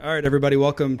All right, everybody,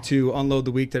 welcome to Unload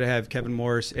the Week. That I have Kevin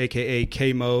Morris, a.k.a.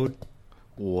 K-Mode.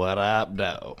 What up,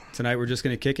 though? Tonight we're just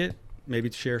going to kick it, maybe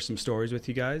share some stories with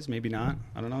you guys, maybe not.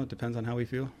 I don't know. It depends on how we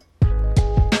feel.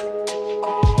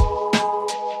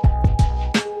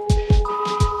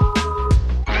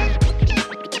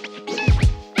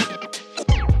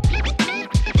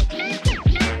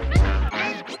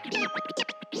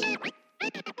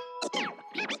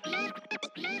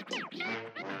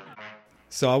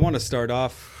 So I want to start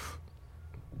off,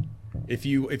 if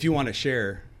you want to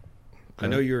share, okay. I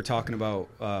know you were talking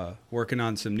about working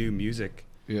on some new music.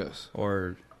 Yes.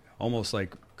 Or almost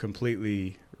like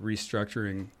completely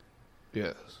restructuring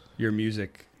yes. your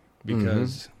music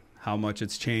because how much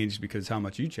it's changed because how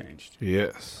much you changed.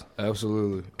 Yes,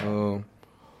 absolutely.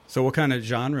 So what kind of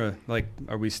genre like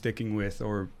are we sticking with,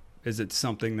 or is it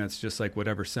something that's just like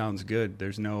whatever sounds good?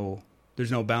 There's no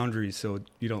boundaries, so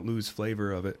you don't lose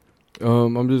flavor of it.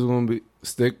 I'm just gonna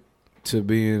stick to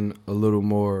being a little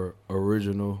more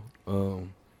original.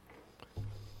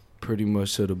 Pretty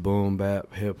much to the boom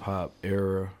bap hip hop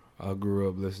era. I grew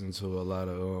up listening to a lot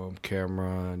of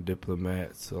Cameron,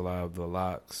 Diplomats, a lot of the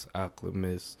Locks,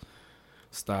 Alchemist,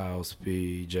 Styles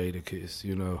P, Jadakiss,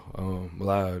 a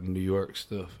lot of New York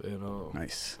stuff. And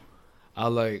nice. I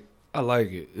like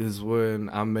it. It's when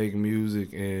I make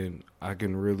music and I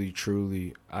can really,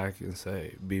 truly, I can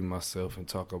say, be myself and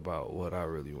talk about what I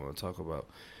really want to talk about.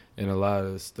 And a lot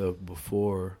of the stuff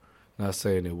before, not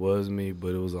saying it was me,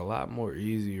 but it was a lot more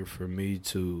easier for me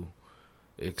to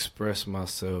express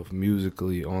myself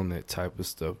musically on that type of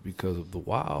stuff because of the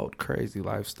wild, crazy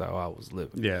lifestyle I was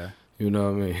living. Yeah. You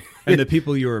know what I mean? And the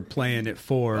people you were playing it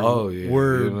for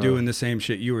were doing the same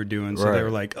shit you were doing. So they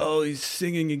were like, oh, he's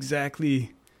singing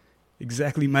exactly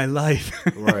my life.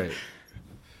 Right.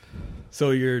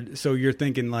 So you're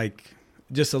thinking like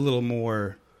just a little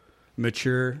more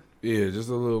mature. Yeah, just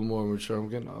a little more mature. I'm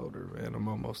getting older, man. I'm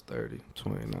almost 30,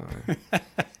 29.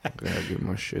 Gotta get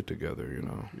my shit together,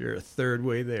 You're a third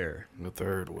way there. The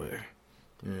third way.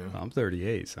 Yeah. I'm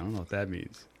 38, so I don't know what that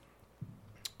means.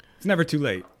 It's never too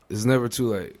late. It's never too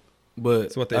late. But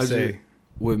that's what they say.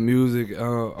 With music,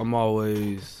 I'm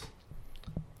always...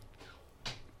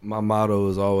 My motto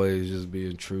is always just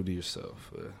being true to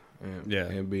yourself.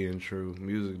 And being true.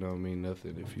 Music don't mean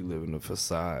nothing if you live in a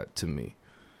facade to me.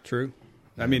 True.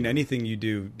 I mean, anything you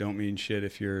do don't mean shit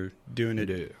if you're doing it.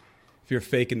 Yeah. If you're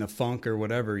faking the funk or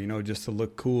whatever, just to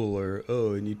look cool, or,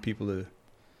 I need people to...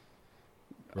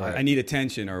 Right. I need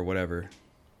attention or whatever.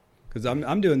 Because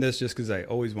I'm doing this just because I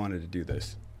always wanted to do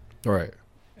this. Right.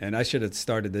 And I should have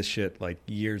started this shit like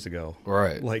years ago.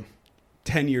 Right. Like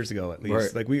 10 years ago at least.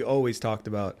 Right. Like we always talked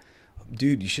about,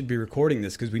 dude, you should be recording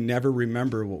this because we never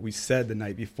remember what we said the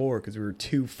night before because we were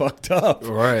too fucked up.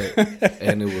 Right.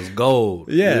 And it was gold.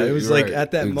 Yeah, it was like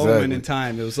at that moment in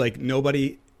time, it was like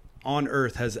nobody on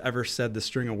earth has ever said the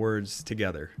string of words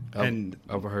together. I've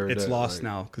heard it's that, lost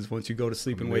now because once you go to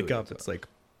sleep and wake up, it's like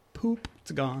poop,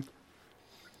 it's gone.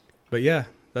 But yeah,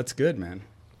 that's good, man.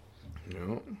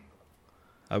 Yeah.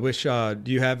 I wish, do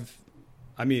you have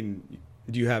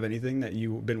anything that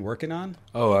you've been working on?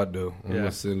 Oh, I do. I'm going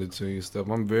to send it to you stuff.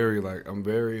 I'm very,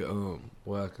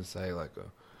 what I can say, like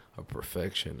a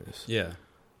perfectionist. Yeah.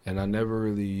 And I never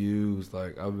really used,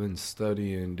 I've been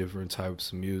studying different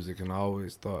types of music, and I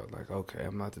always thought, okay,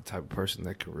 I'm not the type of person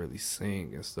that can really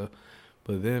sing and stuff.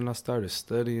 But then I started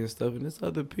studying stuff, and there's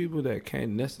other people that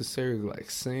can't necessarily,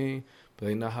 sing, but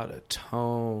they know how to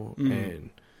tone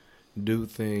and do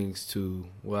things to,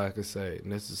 what I could say,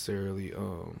 necessarily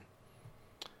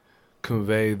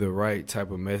convey the right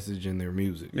type of message in their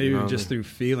music. Maybe just through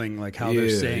feeling, like how they're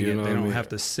saying it. They don't have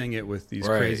to sing it with these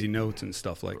crazy notes and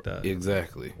stuff like that.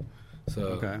 Exactly.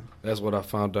 So that's what I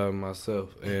found out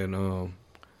myself. And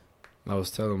I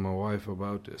was telling my wife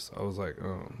about this. I was like,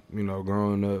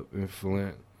 growing up in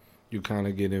Flint, you kind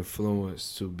of get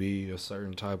influenced to be a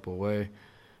certain type of way.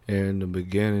 And the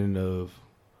beginning of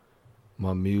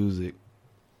my music,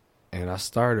 and I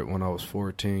started when I was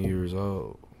 14 years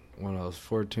old. When I was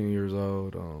 14 years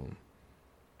old,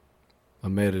 I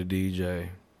met a DJ,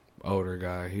 older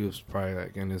guy. He was probably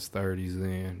in his 30s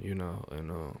then,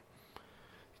 and he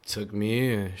took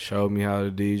me in, showed me how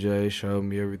to DJ, showed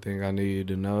me everything I needed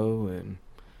to know, and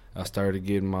I started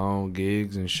getting my own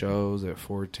gigs and shows at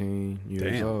 14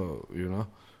 years old,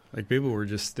 Like people were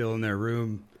just still in their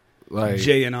room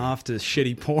jaying off to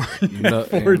shitty porn.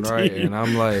 And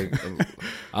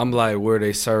I'm like where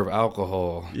they serve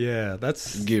alcohol. Yeah,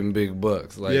 that's getting big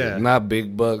bucks. Not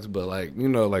big bucks, but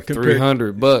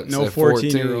 $300.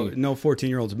 No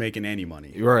 14-year-old's making any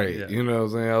money. Right. Yeah. You know what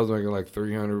I'm saying? I was making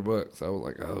 $300. I was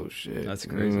like, oh shit. That's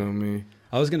crazy. You know what I mean?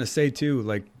 I was gonna say too,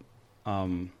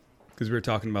 because we were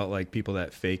talking about like people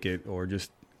that fake it or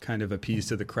just kind of appease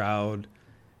to the crowd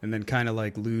and then kind of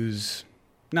like lose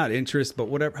not interest, but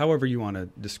whatever, however you want to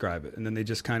describe it. And then they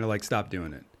just kind of like stop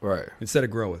doing it. Right. Instead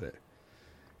of grow with it.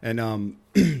 And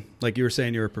like you were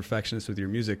saying, you're a perfectionist with your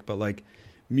music, but like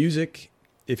music,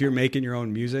 if you're making your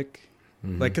own music,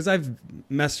 like, cause I've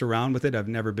messed around with it. I've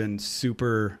never been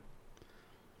super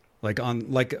like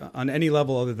on any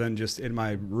level other than just in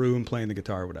my room playing the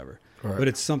guitar or whatever. Right. But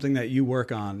it's something that you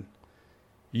work on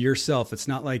yourself. It's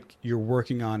not like you're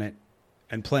working on it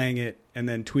and playing it and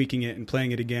then tweaking it and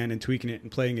playing it again and tweaking it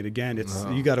and playing it again. It's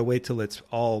you got to wait till it's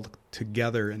all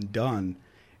together and done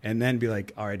and then be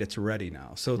like, all right, it's ready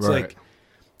now. So it's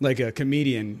like a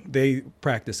comedian, they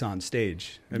practice on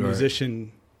stage. A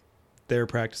musician, they're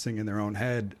practicing in their own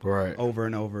head over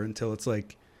and over until it's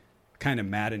like kind of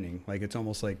maddening. Like it's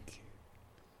almost like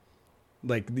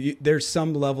there's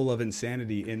some level of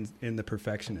insanity in the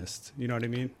perfectionist. You know what I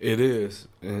mean? It is.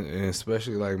 And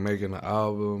especially like making an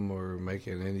album or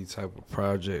making any type of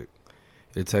project,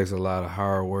 it takes a lot of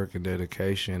hard work and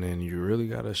dedication, and you really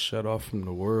got to shut off from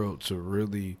the world to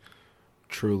really,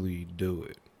 truly do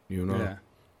it, you know? Yeah.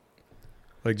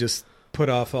 Like just put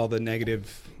off all the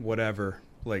negative whatever,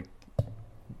 like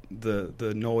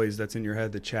the noise that's in your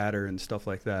head, the chatter and stuff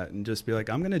like that, and just be like,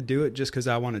 I'm going to do it just because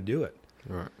I want to do it.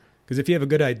 Right. Because if you have a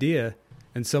good idea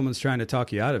and someone's trying to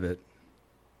talk you out of it,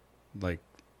 like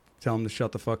tell them to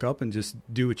shut the fuck up and just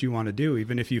do what you want to do.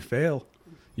 Even if you fail,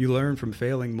 you learn from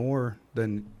failing more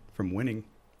than from winning,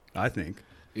 I think.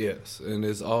 Yes, and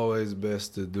it's always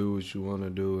best to do what you want to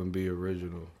do and be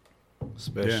original,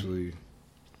 especially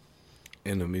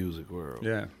in the music world.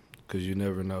 Yeah. Because you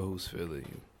never know who's feeling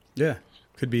you. Yeah.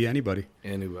 Could be anybody.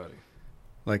 Anybody.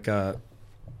 Like, I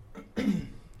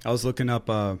was looking up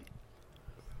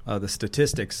the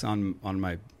statistics on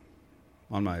my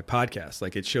podcast.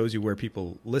 Like, it shows you where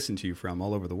people listen to you from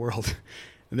all over the world.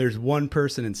 And there's one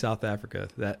person in South Africa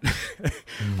that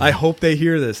I hope they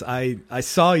hear this. I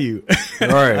saw you.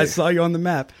 Right. I saw you on the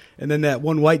map. And then that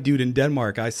one white dude in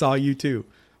Denmark, I saw you too.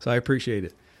 So I appreciate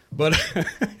it. But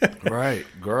right,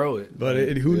 grow it. But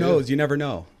who knows? You never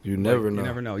know. You never know. You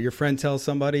never know. Your friend tells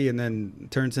somebody and then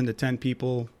turns into 10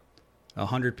 people,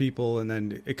 100 people, and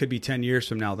then it could be 10 years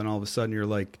from now. Then all of a sudden you're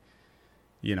like,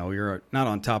 you know, you're not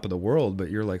on top of the world, but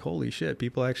you're like, holy shit,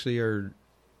 people actually are,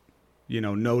 you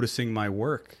know, noticing my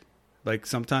work. Like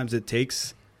sometimes it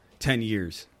takes 10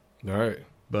 years. All right.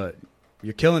 But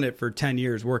you're killing it for 10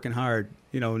 years, working hard,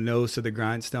 you know, nose to the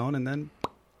grindstone, and then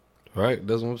right,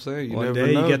 that's what I'm saying. One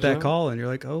day you get that call and you're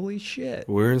like, holy shit.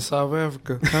 We're in South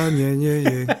Africa.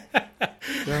 Yeah.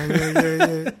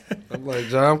 I'm like,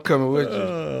 John, I'm coming with you.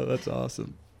 Oh, that's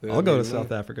awesome. I'll go to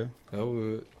South Africa. I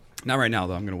would. Not right now,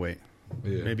 though. I'm going to wait.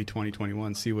 Yeah. Maybe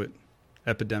 2021, see what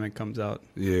epidemic comes out.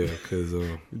 Yeah, because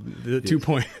the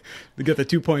 2.0, they got the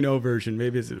 2.0 version.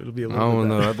 Maybe it'll be a little I don't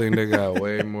know. I think they got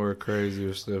way more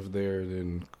crazier stuff there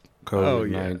than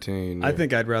COVID-19. Yeah. I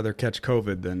think I'd rather catch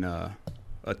COVID than a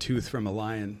tooth from a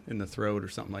lion in the throat or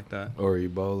something like that. Or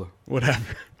Ebola.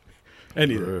 Whatever.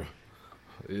 Anything.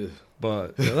 Yeah.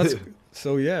 But that's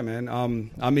so yeah, man.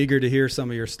 I'm eager to hear some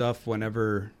of your stuff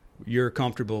whenever you're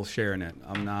comfortable sharing it.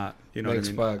 I'm not, you know.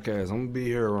 Next what I mean? podcast, I'm gonna be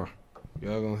here. Y'all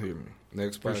gonna hear me.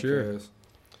 Next podcast. For sure.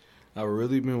 I've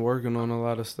really been working on a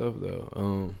lot of stuff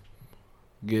though.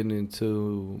 Getting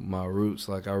into my roots.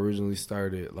 Like I originally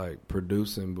started like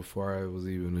producing before I was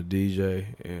even a DJ,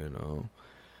 and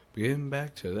getting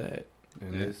back to that,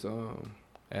 and it's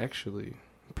actually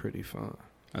pretty fun.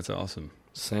 That's awesome.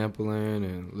 Sampling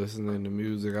and listening to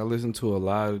music. I listen to a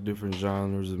lot of different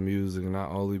genres of music, not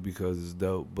only because it's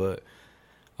dope, but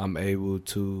I'm able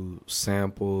to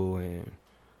sample and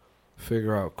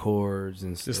figure out chords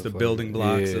and stuff. Just the building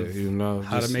blocks of you know,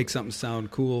 how to make something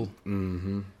sound cool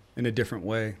in a different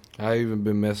way. I even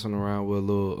been messing around with a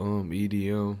little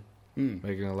EDM,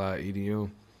 making a lot of EDM.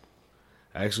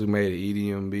 I actually made an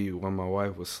EDM beat when my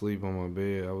wife was asleep on my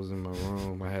bed. I was in my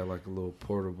room. I had like a little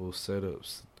portable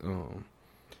setups.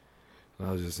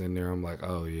 I was just in there. I'm like,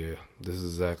 oh yeah, this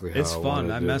is exactly how it's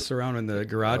fun. I mess around in the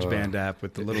GarageBand app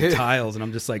with the little tiles, and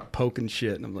I'm just like poking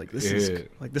shit, and I'm like, this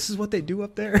is what they do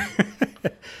up there.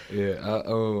 Yeah,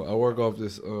 I work off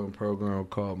this program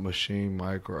called Machine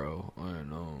Micro,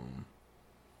 and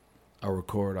I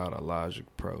record out of Logic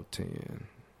Pro 10.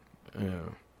 Yeah,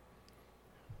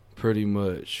 pretty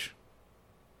much.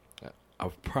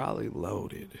 I've probably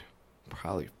loaded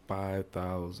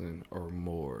 5,000 or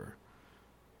more.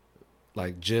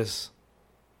 Like just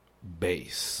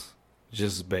bass.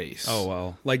 Oh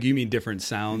wow! Like you mean different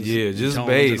sounds? Yeah, just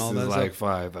bass is like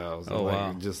 5,000. Oh like,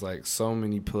 wow! Just like so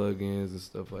many plugins and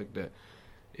stuff like that.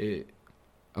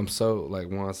 I'm so, like,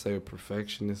 when I say a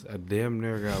perfectionist, I damn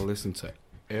near gotta listen to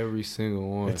every single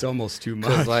one. It's almost too much.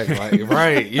 Cause like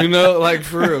right, you know, like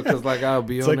for real. Cause like I'll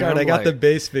be it's on like, there, all right, I got like, the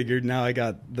bass figured. Now I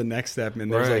got the next step, and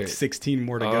there's like 16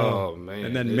 more to go. Oh man,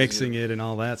 and then mixing it and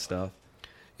all that stuff.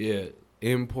 Yeah,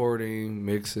 importing,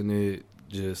 mixing it,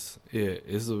 just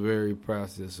it's a very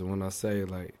process. And when I say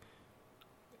like,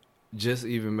 just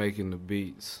even making the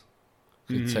beats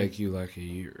could take you like a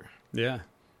year. Yeah,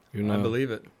 you know, I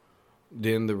believe it.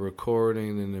 Then the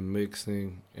recording and the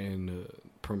mixing and the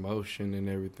promotion and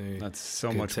everything. That's so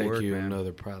could much take work, you man.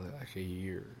 Another probably like a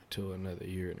year to another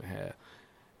year and a half.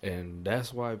 And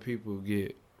that's why people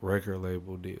get record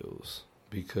label deals,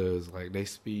 because like they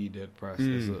speed that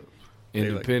process up.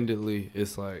 Independently,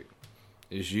 it's like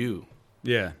it's you.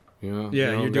 Yeah. You know?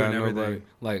 Yeah, you're doing everything. Nobody,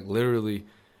 like literally,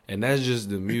 and that's just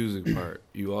the music part.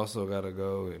 You also gotta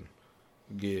go and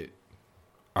get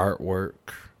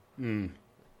artwork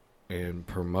and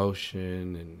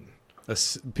promotion and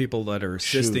people that are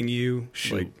assisting you,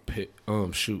 shoot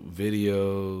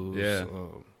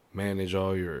videos, manage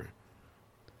all your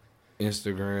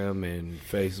Instagram and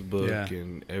Facebook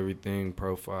and everything,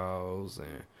 profiles,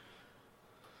 and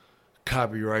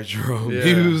copyright your own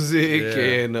music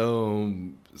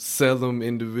and sell them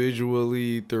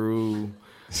individually through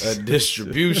a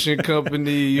distribution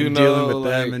company, you know, dealing with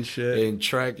them and shit, and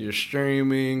track your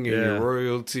streaming and your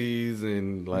royalties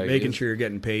and like making sure you're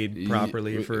getting paid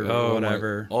properly for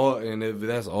whatever. And if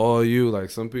that's all you,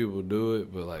 like some people do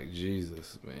it, but like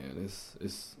Jesus, man,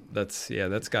 it's that's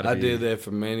gotta be. I did that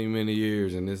for many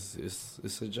years, and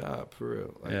it's a job for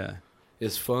real. Like,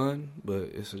 it's fun, but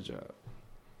it's a job.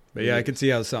 But I can see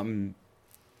how something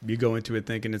you go into it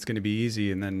thinking it's going to be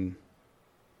easy, and then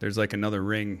there's like another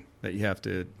ring that you have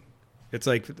to. It's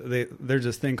like there's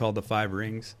this thing called the 5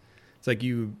 rings. It's like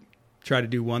you try to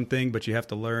do one thing, but you have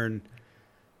to learn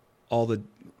all the,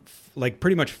 like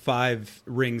pretty much 5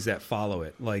 rings that follow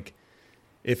it. Like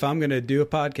if I'm going to do a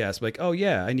podcast, like, oh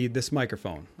yeah, I need this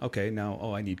microphone. Okay, now,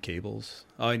 I need cables.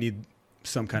 Oh, I need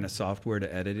some kind of software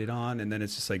to edit it on. And then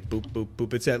it's just like boop, boop,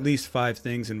 boop. It's at least 5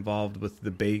 things involved with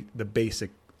the basic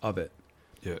of it.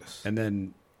 Yes. And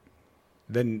then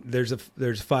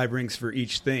there's 5 rings for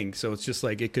each thing. So it's just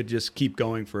like, it could just keep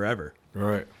going forever.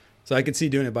 Right. So I can see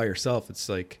doing it by yourself. It's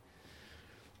like,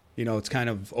 it's kind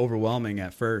of overwhelming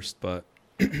at first, but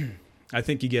I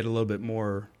think you get a little bit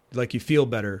more, like you feel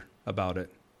better about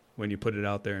it when you put it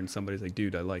out there and somebody's like,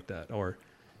 dude, I like that. Or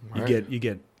you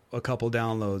get a couple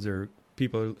downloads or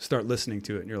people start listening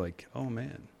to it and you're like, oh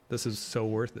man, this is so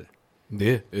worth it.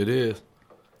 Yeah, it is.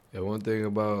 Yeah, one thing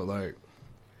about like,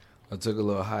 I took a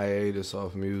little hiatus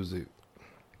off music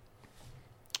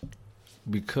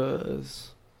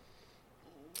because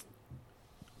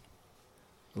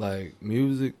like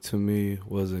music to me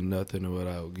wasn't nothing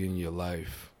without getting your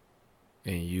life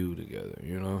and you together,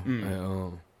 you know?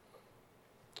 And,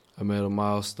 I met a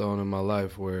milestone in my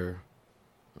life where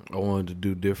I wanted to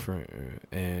do different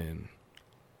and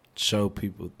show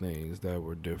people things that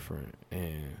were different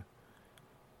and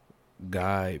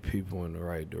guide people in the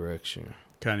right direction.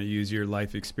 Kind of use your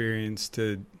life experience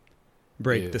to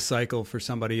break the cycle for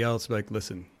somebody else. Like,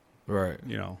 listen, right?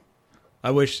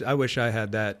 I wish I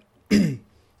had that.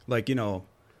 Like,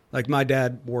 like my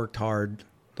dad worked hard.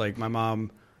 Like my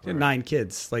mom had 9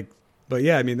 kids. Like, but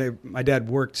yeah, I mean, my dad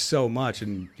worked so much,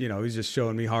 and he's just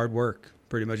showing me hard work.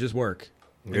 Pretty much just work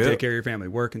and take care of your family.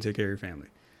 Work and take care of your family.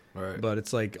 Right. But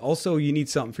it's like also you need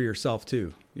something for yourself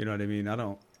too. You know what I mean? I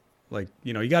don't like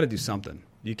you got to do something.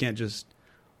 You can't just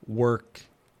work.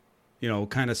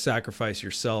 Kind of sacrifice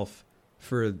yourself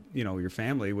for, your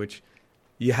family, which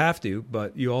you have to,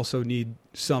 but you also need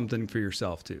something for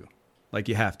yourself too. Like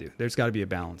you have to. There's got to be a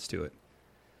balance to it.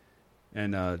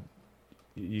 And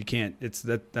you can't,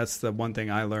 that's the one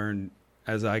thing I learned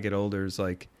as I get older is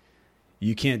like,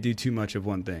 you can't do too much of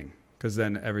one thing because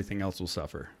then everything else will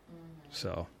suffer.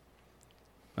 So,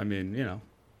 I mean,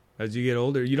 as you get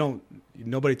older,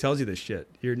 nobody tells you this shit.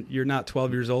 You're not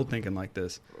 12 years old thinking like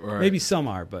this. Right. Maybe some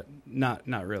are, but not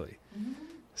really.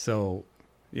 So,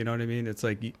 you know what I mean? It's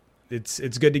like,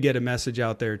 it's good to get a message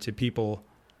out there to people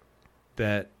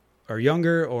that are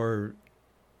younger or,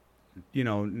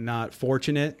 not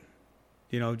fortunate,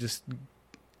 just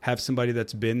have somebody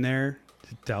that's been there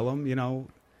to tell them,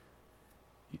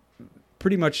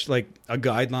 pretty much like a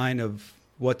guideline of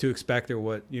what to expect or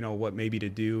what maybe to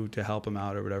do to help them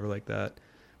out or whatever like that.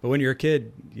 But when you're a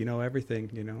kid,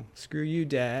 everything, screw you,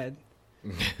 Dad.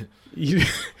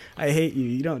 I hate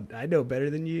you. I know better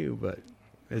than you. But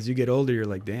as you get older, you're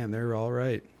like, damn, they're all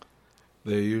right.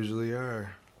 They usually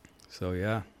are. So,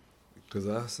 yeah. Because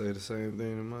I say the same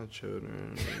thing to my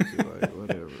children. It's like,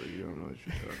 whatever, you don't know what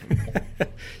you're talking about.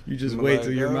 You just wait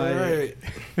till you're my age.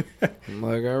 I'm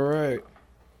like, all right.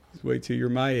 Just wait till you're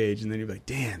my age, and then you're like,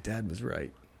 damn, Dad was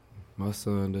right. My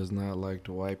son does not like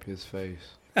to wipe his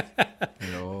face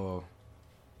at all.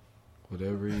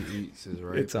 Whatever he eats is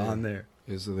right It's there. on there.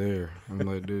 It's there. I'm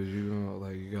like, dude,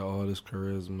 you got all this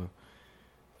charisma,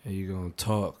 and you gonna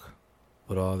talk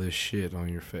with all this shit on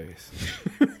your face.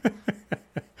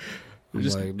 I'm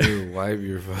like, dude, wipe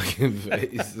your fucking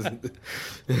face.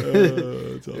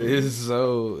 It's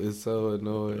so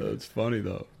annoying. It's funny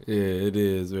though. Yeah, it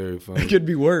is very funny. It could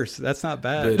be worse. That's not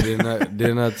bad. But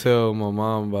then I tell my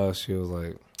mom about it. She was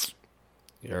like,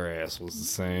 your ass was the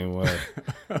same way.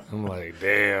 I'm like,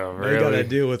 damn, really? You gotta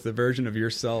deal with the version of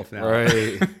yourself now.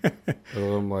 Right.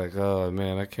 So I'm like, oh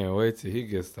man, I can't wait till he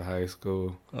gets to high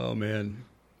school. Oh man.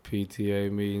 PTA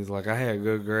meetings. Like, I had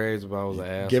good grades, but I was an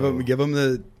asshole. Give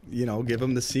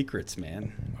him the secrets,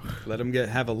 man. Let him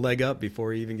have a leg up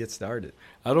before he even gets started.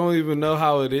 I don't even know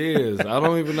how it is. I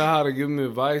don't even know how to give him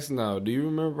advice now. Do you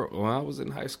remember when I was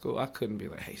in high school? I couldn't be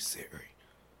like, hey Siri.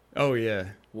 Oh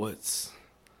yeah. What's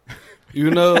you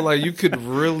know, like you could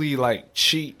really like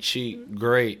cheat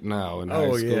great now in high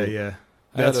school. Oh yeah.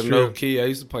 I had a Nokia. I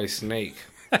used to play Snake.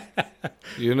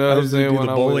 You know what I'm saying? When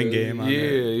the bowling game.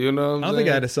 You know what I'm saying? I don't think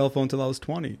I had a cell phone until I was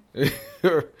 20.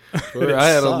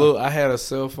 I had a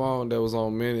cell phone that was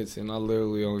on minutes, and I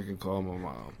literally only can call my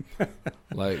mom.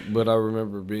 But I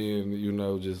remember being,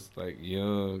 just like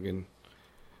young, and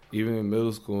even in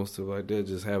middle school and stuff like that,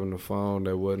 just having a phone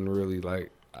that wasn't really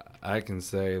like I can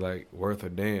say like worth a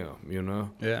damn,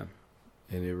 Yeah.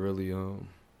 And it really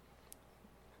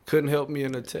couldn't help me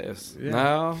in a test. Yeah.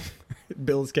 Now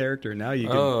builds character. Now you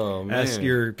can ask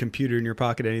your computer in your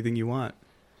pocket anything you want,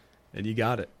 and you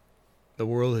got it. The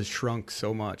world has shrunk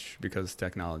so much because of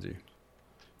technology.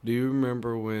 Do you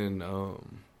remember when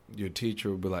your teacher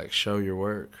would be like, show your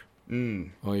work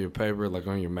on your paper, like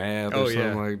on your math or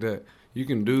something like that? You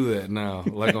can do that now,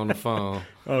 like on the phone.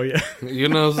 Oh, yeah. You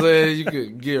know what I'm saying? You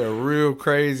could get a real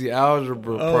crazy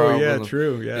algebra problem. Oh, yeah,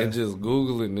 true, yeah. And just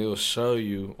Google it, and it'll show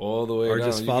you all the way down. Or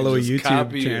just follow a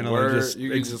YouTube channel. You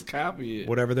can just copy it.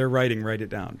 Whatever they're writing, write it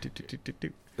down.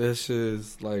 That shit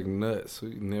is like nuts.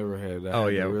 We never had that. Oh,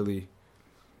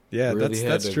 yeah.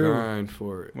 That's true. Grind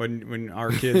for it. When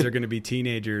our kids are going to be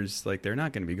teenagers, like they're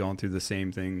not going to be going through the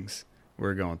same things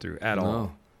we're going through at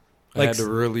all. I had to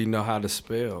really know how to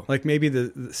spell. Like maybe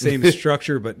the same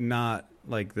structure, but not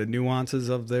like the nuances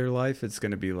of their life. It's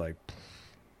going to be like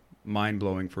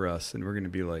mind-blowing for us, and we're going to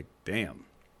be like, damn.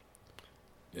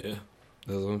 Yeah,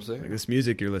 that's what I'm saying. Like, this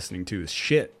music you're listening to is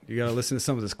shit. You got to listen to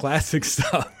some of this classic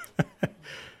stuff.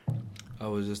 I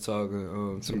was just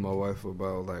talking to my wife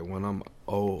about, like, when I'm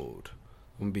old,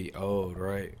 I'm going to be old,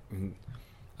 right? And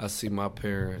I see my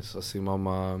parents, I see my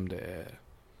mom, dad,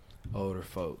 older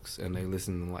folks, and they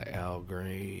listen to like Al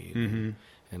Green,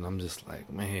 and I'm just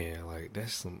like, man, like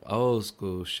that's some old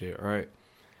school shit, right?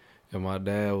 And my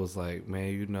dad was like,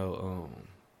 man,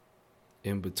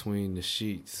 In Between the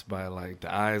Sheets by like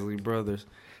the Isley Brothers.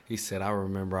 He said, I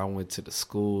remember I went to the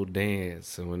school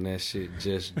dance, and when that shit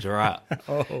just dropped,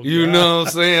 you know what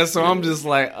I'm saying? So I'm just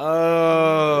like,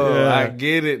 I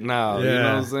get it now. You know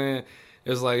what I'm saying?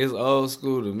 It's like, it's old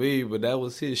school to me, but that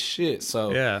was his shit.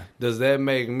 So does that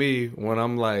make me, when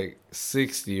I'm like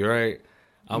 60, right?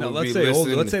 Let's say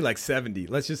older. Let's say like 70.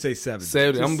 Let's just say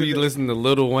 70. I'm going to be listening to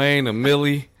Lil Wayne and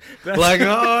Millie. Like,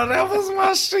 that was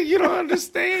my shit. You don't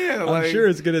understand. I'm sure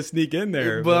it's going to sneak in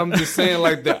there. But I'm just saying,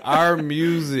 like, our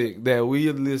music that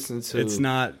we listen to. It's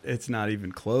not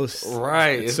even close.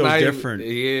 Right. It's so different.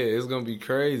 It's going to be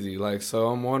crazy. Like, so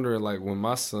I'm wondering, like, when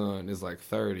my son is like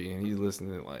 30 and he's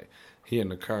listening to, like, he in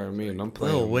the car with me and I'm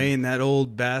playing. Lil Wayne, that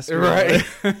old bastard. Right.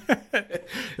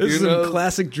 This is some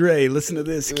classic Dre. Listen to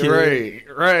this, kid.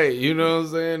 Right. You know what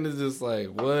I'm saying? It's just like,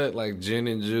 what? Like Gin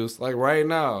and Juice. Like right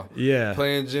now. Yeah.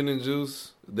 Playing Gin and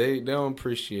Juice, they don't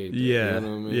appreciate that. Yeah. You know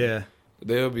what I mean? Yeah.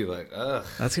 They'll be like, ugh.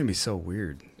 That's going to be so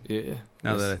weird. Yeah.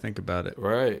 Now that I think about it.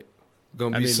 Right. We're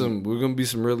gonna be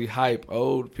some really hype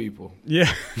old people.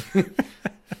 Yeah.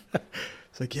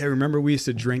 It's like, remember we used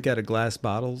to drink out of glass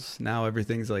bottles? Now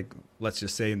everything's like, let's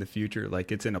just say in the future,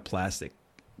 like it's in a plastic.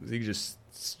 You can just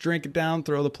drink it down,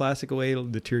 throw the plastic away, it'll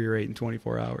deteriorate in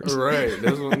 24 hours. Right,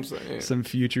 that's what I'm saying. Some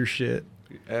future shit.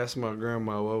 Ask my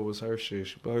grandma what was her shit.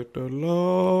 She's like, the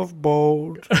Love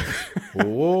Boat. I'm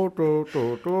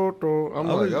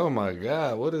like, oh my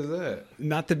God, what is that?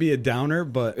 Not to be a downer,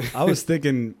 but I was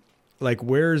thinking, like,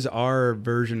 where's our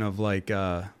version of like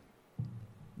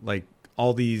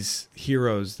all these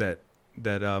heroes that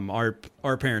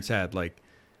our parents had, like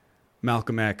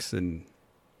Malcolm X and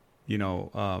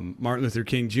Martin Luther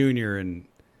King Jr. and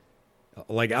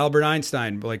like Albert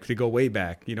Einstein, like to go way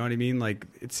back. You know what I mean? Like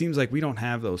it seems like we don't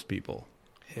have those people.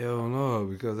 Hell no,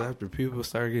 because after people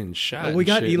start getting shot, we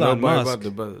got Elon Musk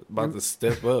about to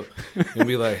step up and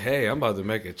be like, "Hey, I'm about to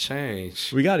make a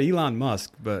change." We got Elon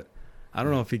Musk, but I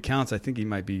don't know if he counts. I think he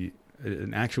might be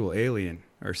an actual alien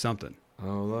or something. I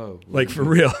don't know. Like for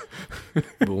real.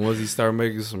 But once he start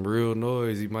making some real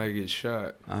noise, he might get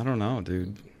shot. I don't know,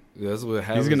 dude. That's what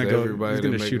happens. He's gonna to everybody. He's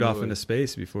gonna shoot off into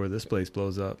space before this place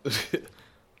blows up. He's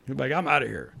like, I'm out of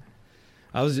here.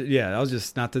 I was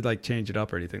just not to like change it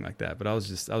up or anything like that, but I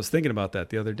was thinking about that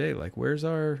the other day. Like, where's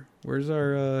our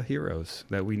heroes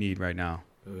that we need right now?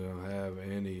 We don't have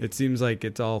any. It seems like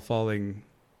it's all falling.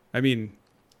 I mean,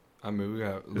 we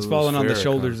got. It's falling on the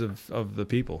shoulders of the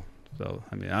people. So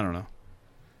I mean, I don't know.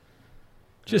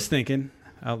 Just thinking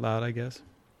out loud, I guess.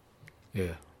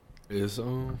 Yeah, it's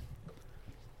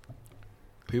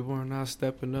people are not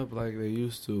stepping up like they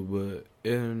used to, but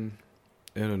in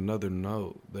another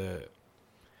note that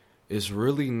it's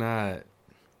really not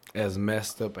as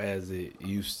messed up as it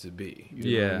used to be.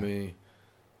 You know what I mean?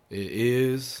 It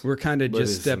is. We're kind of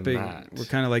just stepping. We're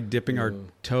kind of like dipping our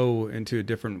toe into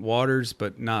different waters,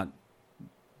 but not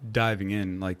diving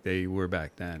in like they were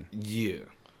back then. Yeah.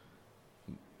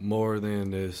 More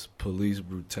than this police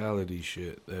brutality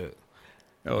shit that.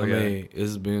 I mean,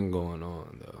 it's been going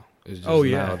on though. It's just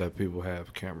now that people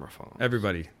have camera phones.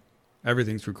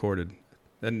 Everything's recorded,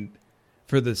 and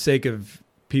for the sake of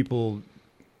people,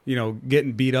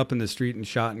 getting beat up in the street and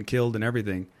shot and killed and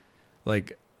everything,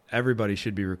 like everybody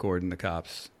should be recording the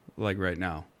cops like right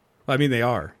now. I mean, they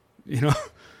are,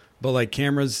 but like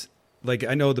cameras, like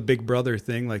I know the Big Brother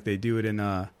thing, like they do it in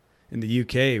the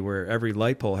UK where every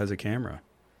light pole has a camera,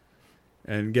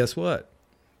 and guess what?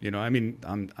 I mean,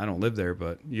 I don't live there,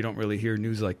 but you don't really hear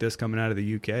news like this coming out of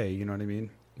the UK. You know what I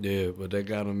mean? Yeah, but they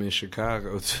got them in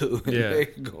Chicago too. Yeah, they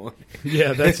going.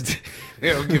 Yeah, that's. They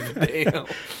don't give a damn.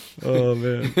 Oh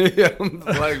man. Yeah,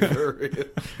 like for real.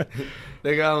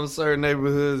 They got them in certain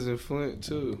neighborhoods in Flint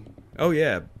too. Oh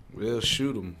yeah. They'll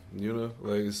shoot them.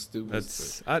 Like it's stupid.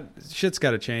 Shit's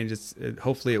got to change.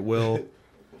 Hopefully it will.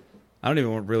 I don't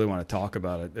even really want to talk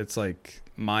about it. It's like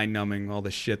mind numbing, all the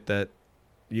shit that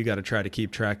you got to try to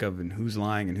keep track of, and who's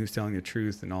lying and who's telling the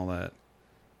truth and all that.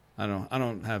 I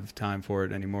don't have time for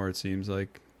it anymore. It seems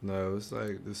like. No, it's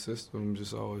like the system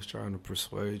just always trying to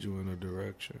persuade you in a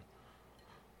direction.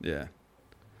 Yeah.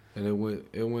 And it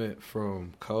went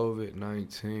from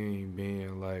COVID-19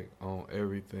 being like on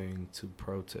everything to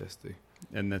protesting.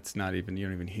 And that's not even, you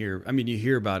don't even hear. I mean, you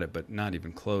hear about it, but not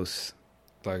even close.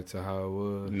 Like to how it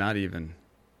was. Not even.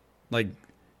 Like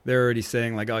they're already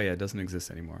saying like, oh yeah, it doesn't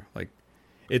exist anymore. Like.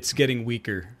 It's getting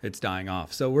weaker. It's dying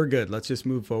off. So we're good. Let's just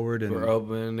move forward. And we're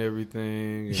opening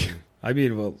everything. And I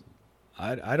mean, well,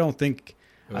 I don't think.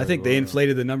 I think they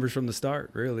inflated the numbers from the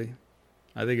start. Really,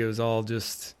 I think it was all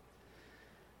just.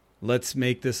 Let's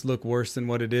make this look worse than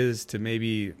what it is to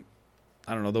maybe,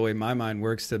 I don't know, the way my mind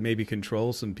works, to maybe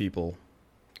control some people.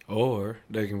 Or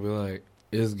they can be like,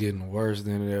 it's getting worse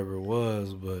than it ever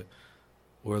was, but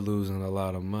we're losing a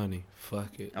lot of money.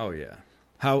 Fuck it. Oh yeah.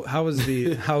 How is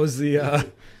the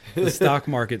stock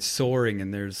market soaring,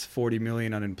 and there's 40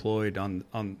 million unemployed on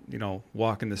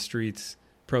walking the streets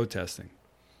protesting?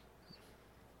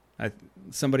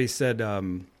 Somebody said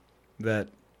that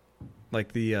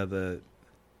like the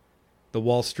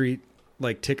Wall Street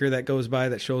like ticker that goes by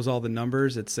that shows all the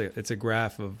numbers. It's a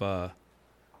graph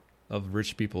of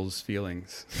rich people's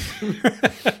feelings.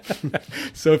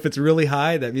 So if it's really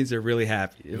high, that means they're really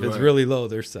happy. If it's really low,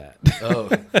 they're sad. Oh,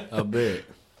 I bet.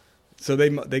 So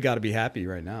they got to be happy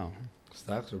right now.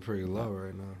 Stocks are pretty low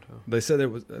right now, too. They said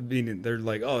they're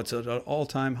like, oh, it's at an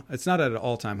all-time. It's not at an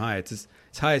all-time high. It's as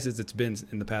highest as it's been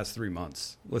in the past 3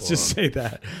 months. Let's just say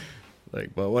that.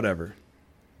 Like, but whatever.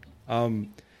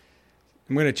 I'm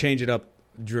going to change it up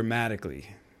dramatically.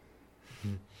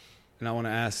 And I want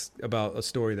to ask about a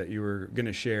story that you were going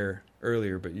to share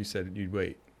earlier, but you said you'd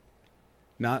wait.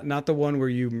 Not the one where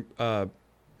you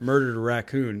murdered a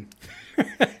raccoon.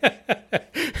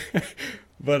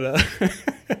 But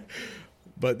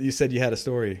you said you had a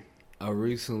story. I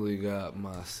recently got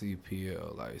my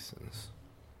CPL license.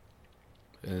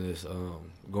 And it's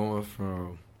going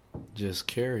from just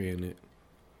carrying it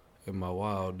in my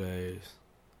wild days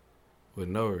with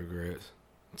no regrets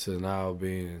to now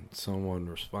being someone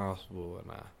responsible, and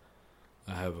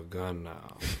I have a gun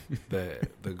now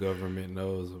that the government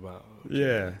knows about.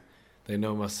 Yeah. They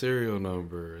know my serial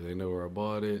number. They know where I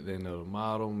bought it. They know the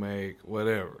model, make,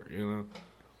 whatever,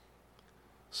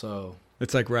 So.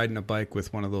 It's like riding a bike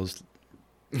with one of those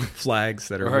flags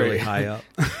that are really high up.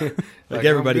 Like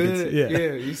everybody can see.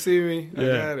 Yeah, you see me? I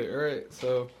got it. Right.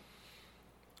 So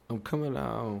I'm coming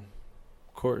down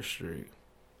Court Street.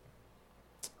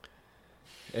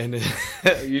 And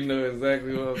you know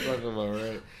exactly what I'm talking about,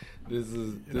 right?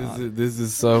 This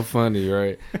is so funny,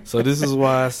 right? So this is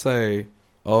why I say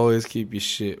always keep your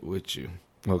shit with you,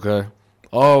 okay?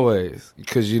 Always,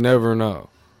 because you never know.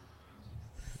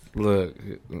 Look,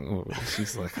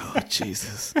 she's like, oh,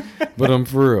 Jesus. But I'm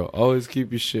for real. Always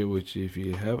keep your shit with you. If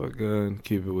you have a gun,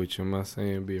 keep it with you. I'm not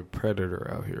saying be a predator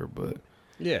out here, but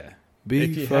yeah,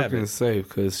 be fucking safe,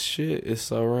 because shit is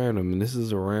so random. And this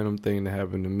is a random thing that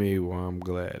happened to me where I'm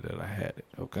glad that I had it,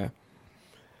 okay?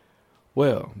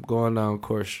 Well, I'm going down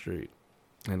Court Street,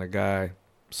 and a guy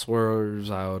swerves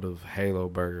out of Halo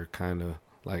Burger kind of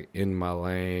like in my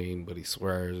lane, but he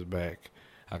swerves back.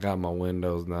 I got my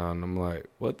windows down. I'm like,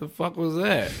 what the fuck was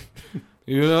that?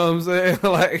 You know what I'm saying?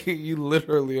 Like, you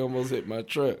literally almost hit my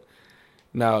truck.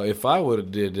 Now, if I would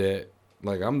have did that,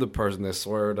 like, I'm the person that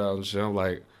swerved out and shit. I'm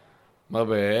like, my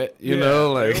bad. You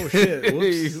know, like, oh shit.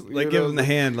 Like, give him the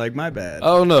hand, like, my bad.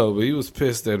 Oh, no, but he was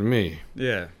pissed at me.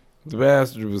 Yeah. The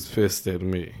bastard was pissed at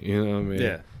me. You know what I mean?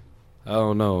 Yeah. I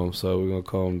don't know him, so we're going to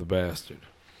call him the bastard.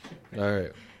 All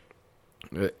right.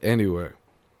 Anyway,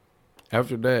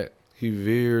 after that, he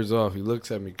veers off. He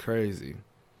looks at me crazy.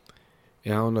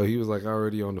 And I don't know. He was like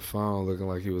already on the phone looking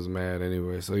like he was mad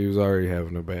anyway. So he was already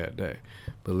having a bad day.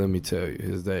 But let me tell you,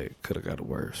 his day could have got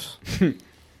worse.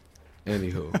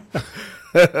 Anywho,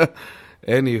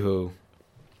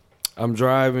 I'm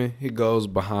driving. He goes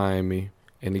behind me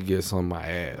and he gets on my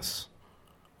ass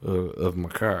of my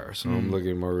car. So I'm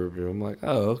looking at my rearview. I'm like,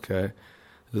 oh, okay.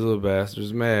 This little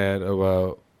bastard's mad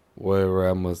about whatever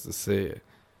I must have said.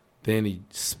 Then he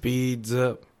speeds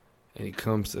up and he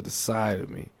comes to the side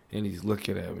of me and he's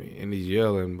looking at me and he's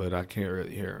yelling, but I can't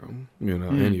really hear him, you know,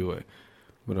 anyway.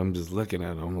 But I'm just looking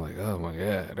at him. I'm like, oh my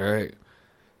God, right?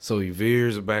 So he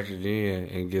veers back again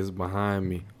and gets behind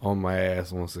me on my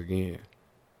ass once again.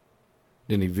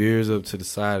 Then he veers up to the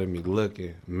side of me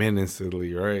looking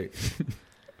menacingly, right?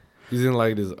 He's in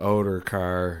like this older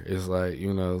car. It's like,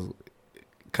 you know,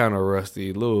 kind of rusty.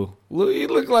 He look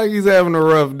like he's having a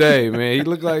rough day, man. He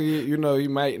look like, he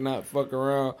might not fuck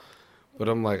around. But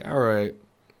I'm like, all right,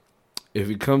 if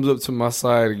he comes up to my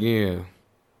side again,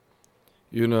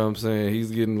 you know what I'm saying?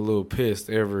 He's getting a little pissed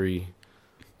every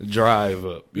drive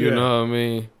up. You know what I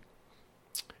mean?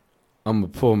 I'm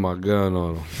going to pull my gun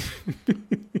on him.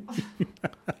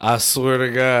 I swear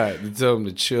to God, to tell him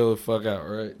to chill the fuck out,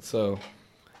 right? So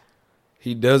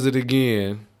he does it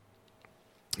again.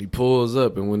 He pulls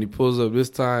up, and when he pulls up this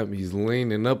time, he's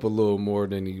leaning up a little more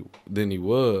than he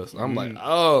was. I'm like,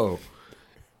 oh.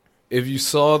 If you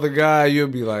saw the guy, you'll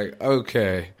be like,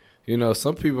 okay. You know,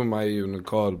 some people might even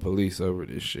call the police over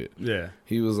this shit. Yeah.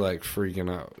 He was like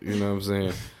freaking out. You know what I'm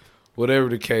saying? Whatever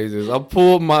the case is, I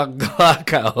pulled my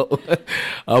Glock out.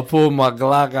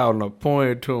 And I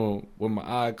pointed to him with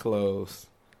my eye closed.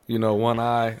 You know, one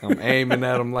eye. I'm aiming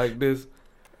at him like this.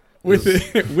 With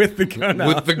the gun out.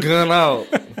 With the gun out.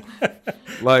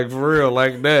 Like, for real,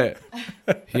 like that.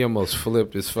 He almost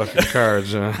flipped his fucking car,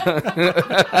 John.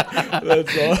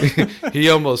 That's awesome. He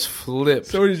almost flipped.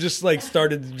 So he just, like,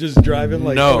 started just driving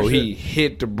like... No, he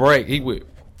hit the brake.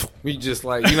 He just,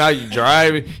 like, you know how you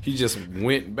drive? He just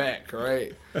went back,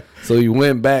 right? So he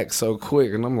went back so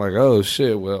quick, and I'm like, oh,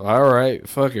 shit, well, all right,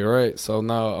 fuck it, right? So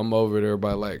now I'm over there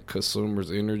by, like, Consumers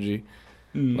Energy.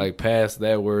 Like past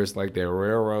that where it's like that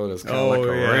railroad. It's kind of like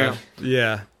a ramp.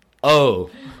 Yeah. Oh,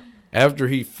 after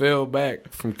he fell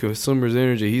back from Consumers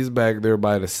Energy, he's back there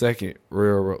by the second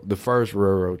railroad, the first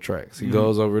railroad tracks. He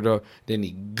goes over there, then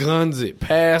he guns it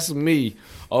past me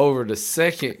over the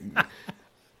second.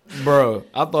 Bro,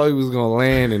 I thought he was gonna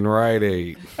land in Rite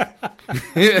Aid.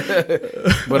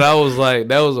 But I was like,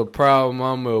 that was a proud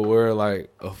moment where like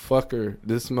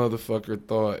this motherfucker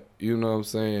thought, you know what I'm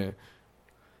saying,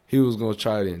 he was going to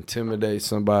try to intimidate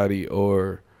somebody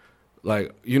or,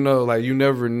 like, you know, like, you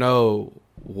never know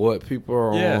what people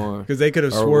are on. Because they could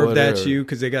have swerved at you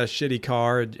because they got a shitty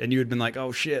car and you would have been like,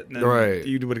 oh, shit. And then right.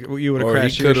 You would have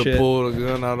crashed your shit. Or he could have pulled a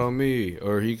gun out on me.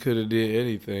 Or he could have did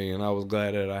anything. And I was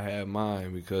glad that I had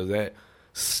mine because that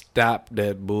stopped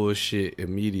that bullshit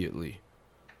immediately.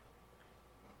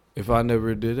 If I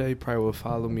never did that, he probably would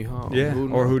follow me home. Yeah, who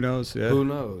knows? Yeah. Who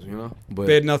knows, you know? But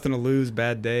they had nothing to lose,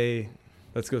 bad day.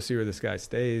 Let's go see where this guy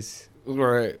stays.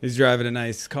 Right. He's driving a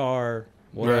nice car,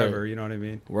 whatever, you know what I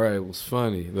mean? Right. It was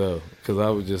funny, though, because I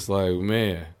was just like,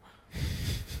 man,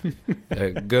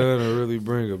 that gun will really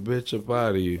bring a bitch up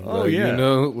out of you. Oh, like, yeah. You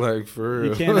know, like, for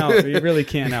real. You really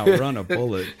can't outrun a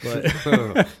bullet.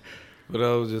 But But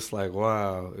I was just like,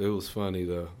 wow, it was funny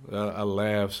though. I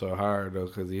laughed so hard though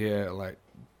because he had like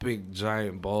big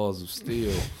giant balls of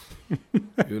steel,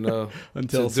 you know,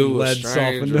 until to some do lead a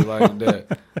stranger softened. like that.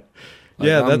 Like,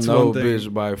 Yeah, that's I'm no one thing.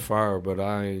 bitch by far, but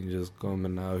I ain't just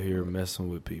coming out here messing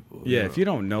with people. Yeah, you if know? you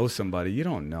don't know somebody, you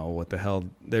don't know what the hell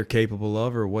they're capable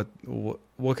of, or what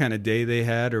kind of day they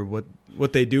had, or what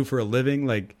they do for a living.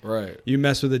 Like, Right. you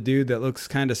mess with a dude that looks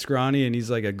kind of scrawny and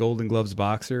he's like a Golden Gloves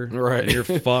boxer, Right. and you're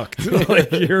fucked.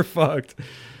 Like, you're fucked.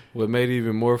 What made it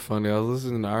even more funny, I was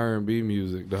listening to R&B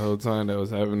music the whole time that was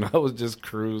happening. I was just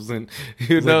cruising,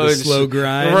 you know, the and slow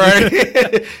grind,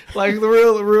 right? Like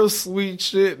the real sweet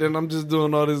shit, and I'm just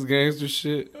doing all this gangster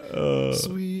shit.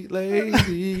 Sweet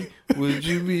lady, would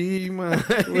you be mine?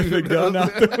 With the gun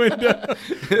out the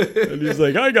window, and he's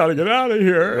like, "I gotta get out of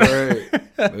here." Right?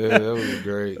 Yeah, that was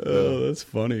great. Oh, that's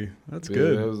funny. That's Yeah,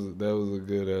 good. That was a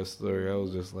good ass story. I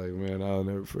was just like, man, I'll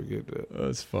never forget that.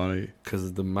 That's funny.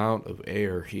 Because the amount of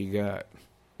air he got,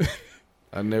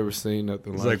 I never seen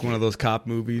nothing It's like like one of those cop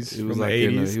movies It from was the like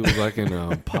 80s. he was like in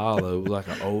an Impala. It was like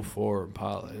an 04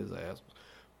 Impala. His ass was,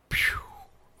 pew,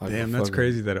 like Damn, a that's fucking-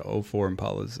 crazy that an 04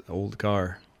 Impala's an old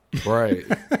car. Right.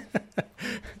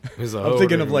 I'm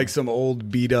thinking of like some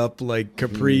old beat up like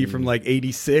Capri from like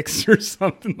 86 or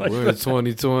something like we're in that.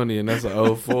 2020 and that's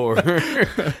an 04.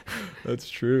 That's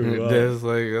true. Wow. That's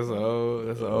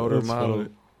an older That's model.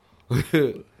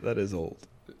 That is old.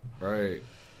 Right.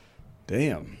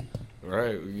 Damn.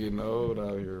 Right. We're getting old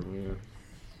out here, man.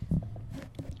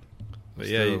 But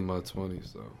Still yeah, in my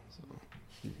 20s though.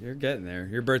 So. you're getting there.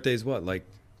 Your birthday's what? Like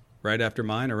right after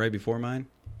mine or right before mine?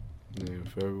 Yeah,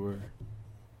 February.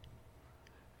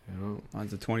 Yep.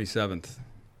 Mine's the 27th.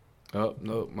 Oh,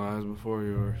 nope. Mine's before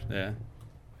yours. Yeah.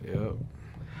 Yep.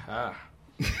 Ha.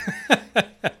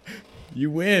 You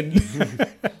win.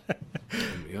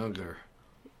 I'm younger.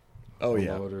 Oh I'm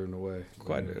yeah. older in a way.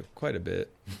 Quite a bit.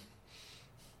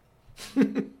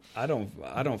 I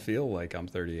don't feel like I'm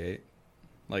 38.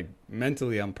 Like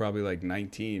mentally I'm probably like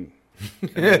 19.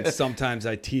 And then sometimes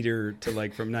I teeter to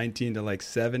like from 19 to like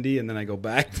 70 and then I go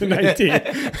back to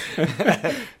 19.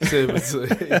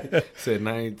 Said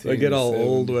 19. I get all 70.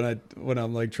 old when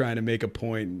I'm like trying to make a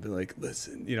point and be like,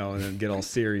 listen, you know, and then get all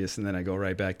serious and then I go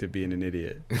right back to being an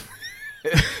idiot.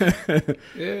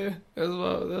 Yeah, that's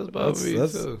about me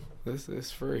That's- too.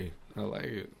 It's free. I like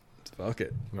it. Fuck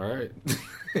it. All right.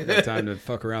 Got time to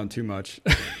fuck around too much.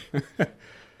 All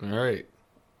right.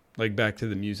 Like back to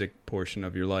the music portion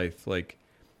of your life, like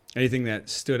anything that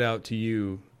stood out to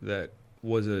you that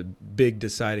was a big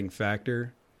deciding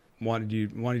factor, wanted you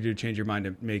to change your mind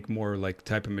to make more like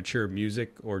type of mature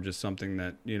music, or just something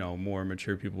that, you know, more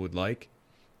mature people would like?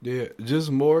 Yeah,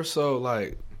 just more so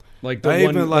like Like not the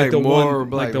one, even like the more one,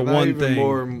 like the not one even thing,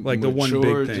 more like mature, the one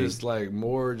big thing, just like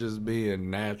more just being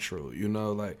natural, you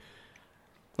know, like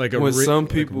like when some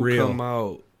like people real. come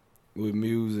out with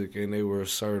music and they were a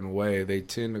certain way, they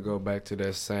tend to go back to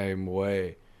that same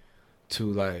way to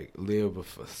like live a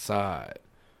facade.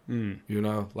 Mm. You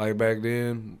know, like back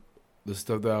then, the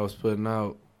stuff that I was putting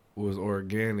out was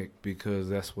organic because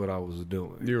that's what I was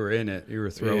doing. You were in it. You were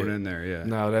thrown Yeah. in there, yeah.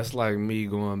 Now that's like me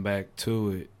going back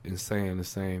to it and saying the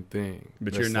same thing.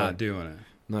 But That's you're not like, doing it.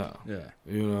 No, Yeah.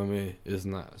 you know what I mean. It's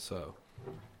not so.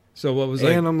 So what was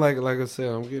And I'm like I said,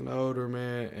 I'm getting older,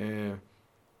 man, and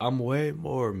I'm way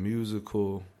more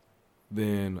musical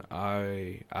than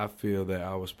I feel that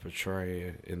I was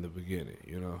portraying in the beginning.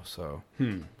 You know, so.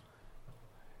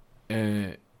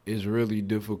 And it's really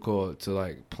difficult to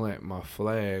like plant my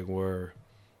flag where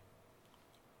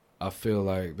I feel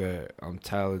like that I'm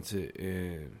talented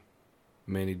in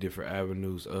many different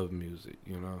avenues of music,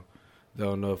 you know.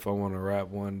 Don't know if I want to rap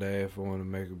one day, if I want to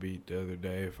make a beat the other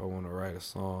day, if I want to write a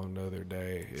song the other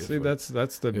day. See, that's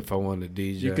the if I want to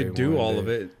DJ. you could do one all day. of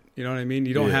it. You know what I mean?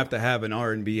 You don't Yeah. have to have an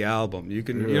R&B album. You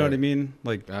can, you know Right. what I mean?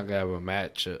 Like, I could have a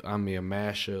mashup. I mean a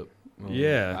mashup.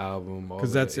 Yeah. Album. all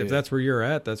because that, that's if yeah. that's where you're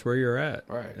at, that's where you're at.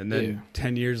 Right. And then yeah.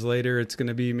 10 years later, it's going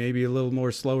to be maybe a little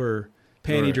more slower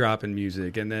panty Right. dropping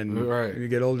music. And then Right. you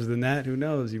get older than that, who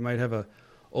knows? You might have a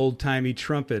old timey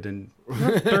trumpet and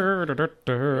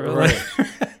Right.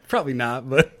 probably not,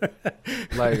 but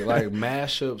like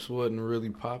mashups wasn't really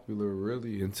popular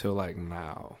really until like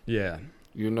now. yeah.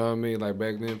 You know what I mean? Like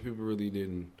back then people really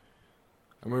didn't.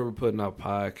 I remember putting out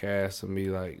podcasts and me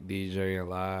like DJing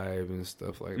live and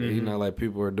stuff like that. You Mhm. know, like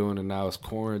people are doing it now. It's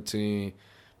quarantine.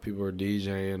 People are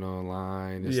DJing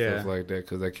online and Yeah. stuff like that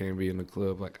because they can't be in the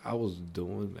club. Like I was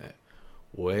doing that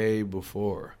way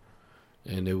before,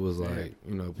 and it was like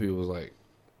you know people was like,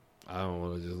 I don't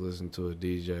want to just listen to a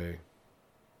DJ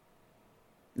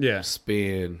Yeah.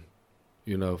 spin,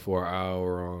 you know, for an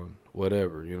hour on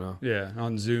whatever, you know. Yeah,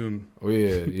 on Zoom. Oh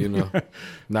yeah, you know.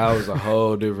 Now it's a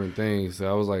whole different thing. So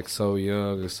I was like so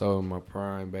young and so in my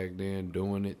prime back then,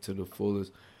 doing it to the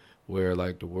fullest, where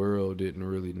like the world didn't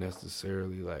really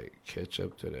necessarily like catch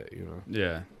up to that, you know.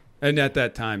 Yeah, and at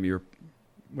that time,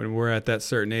 when we're at that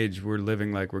certain age, we're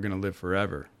living like we're gonna live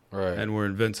forever, Right? And we're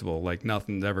invincible. Like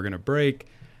nothing's ever gonna break,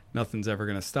 nothing's ever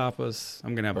gonna stop us.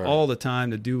 I'm gonna have Right. all the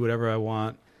time to do whatever I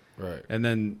want. Right. And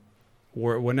then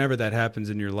whenever that happens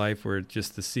in your life where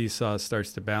just the seesaw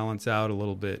starts to balance out a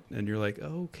little bit and you're like,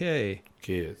 okay.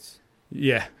 Kids.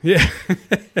 Yeah.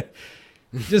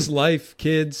 Just life,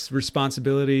 kids,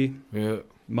 responsibility, Yeah.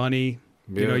 money.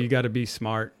 Yeah. You know, you got to be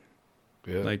smart.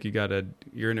 Yeah. Like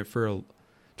you're in it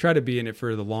try to be in it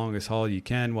for the longest haul you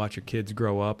can. Watch your kids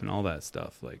grow up and all that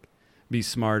stuff. Like be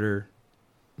smarter,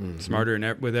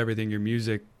 smarter with everything, your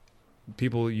music,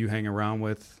 people you hang around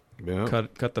with. Yeah.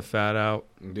 Cut the fat out.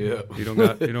 Yeah. You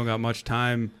don't got much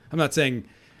time. I'm not saying,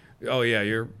 oh yeah,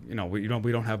 we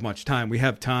don't have much time. We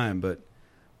have time, but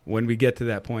when we get to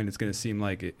that point, it's going to seem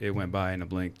like it went by in a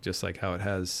blink, just like how it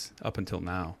has up until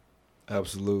now.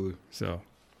 Absolutely. So,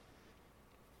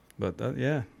 but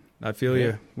yeah, I feel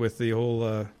you with the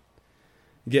whole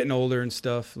getting older and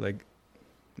stuff. Like,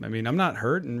 I mean, I'm not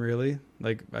hurting really.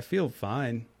 Like, I feel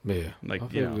fine. Yeah. Like, I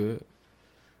feel good.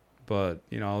 But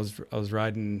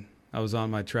I was on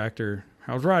my tractor.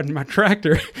 I was riding my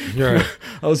tractor. Right.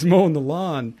 I was mowing the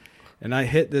lawn, and I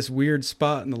hit this weird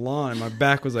spot in the lawn, and my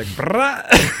back was like,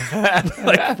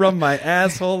 like from my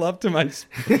asshole up to my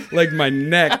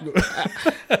neck.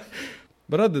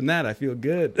 But other than that, I feel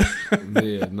good.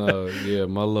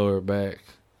 My lower back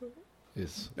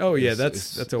is. Oh yeah,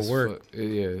 that's a work.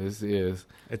 It's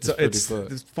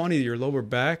funny. Your lower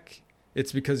back.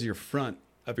 It's because your front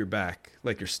of your back,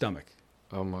 like your stomach.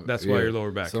 That's why your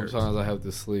lower back hurts. Sometimes I have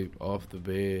to sleep off the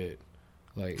bed,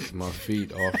 like my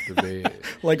feet off the bed.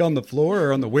 Like on the floor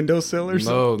or on the windowsill or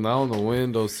something? No, not on the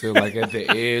windowsill, like at the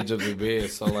edge of the bed.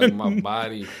 So like my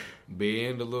body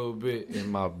bend a little bit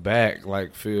and my back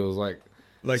like feels like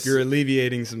you're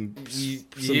alleviating some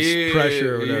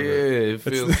pressure or whatever. Yeah, it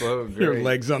feels so great. Your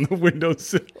legs on the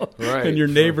windowsill. Right. And your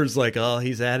neighbor's like, oh,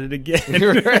 he's at it again.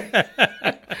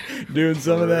 Doing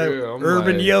some of that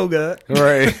urban yoga.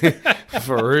 Right.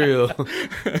 For real.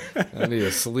 I need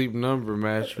a sleep number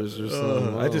mattress or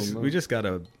something. We just got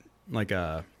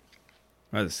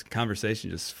this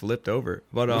conversation just flipped over.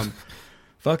 But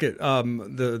fuck it.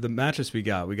 The mattress we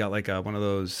got like one of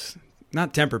those,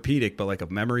 not Tempur-Pedic, but like a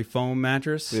memory foam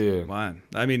mattress. Yeah. Fine.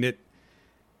 I mean,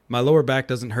 my lower back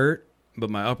doesn't hurt, but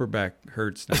my upper back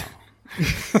hurts now.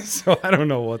 So I don't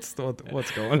know what's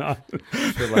going on.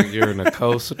 I feel like you're in a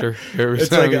coaster.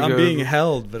 It's like I'm being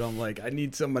held, but I'm like, I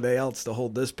need somebody else to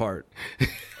hold this part.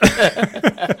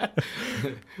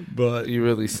 But you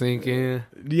really sink in.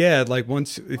 Yeah, like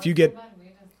if you get.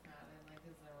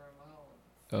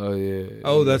 Oh yeah.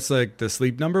 Oh, that's like the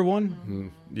Sleep Number one. Mm-hmm.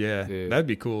 Yeah, that'd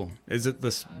be cool. Is it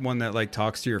this one that like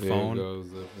talks to your phone? It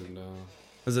goes up and down.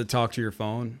 Does it talk to your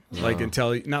phone? No. Like and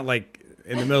tell you, not like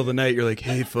in the middle of the night you're like,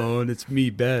 hey phone, it's me,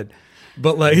 bed.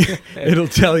 But like it'll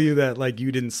tell you that like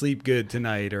you didn't sleep good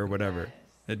tonight or whatever. Yes.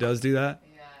 It does do that?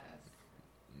 Yes.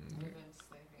 We've been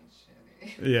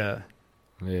sleeping shitty. Yeah.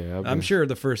 Yeah. I'm sure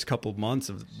the first couple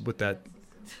months with that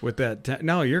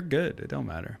no, you're good. It don't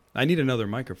matter. I need another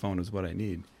microphone is what I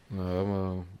need.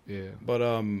 Yeah.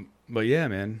 But yeah,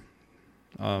 man.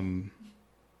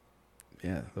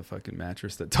 Yeah, the fucking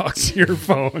mattress that talks to your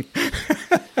phone.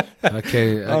 I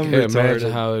can't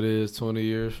imagine how it is 20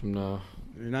 years from now.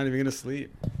 You're not even gonna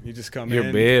sleep. You just come your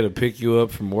in. bed will pick you up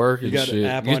from work and got shit. An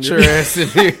app Get on your ass in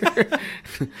here.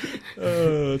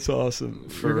 Oh, that's awesome.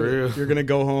 For real. You're gonna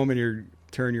go home and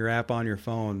turn your app on your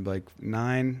phone like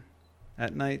 9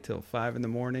 at night till 5 in the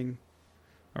morning,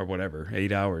 or whatever,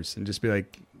 8 hours, and just be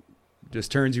like,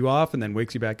 just turns you off and then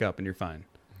wakes you back up and you're fine.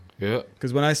 Yeah.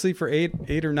 Because when I sleep for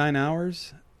 8 or 9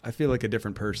 hours, I feel like a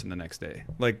different person the next day.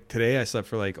 Like today, I slept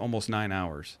for like almost 9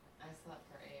 hours. I slept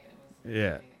for 8. It was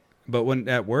yeah. But when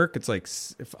at work, it's like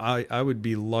if I would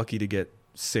be lucky to get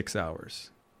 6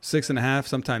 hours, 6.5,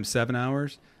 sometimes 7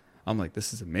 hours. I'm like,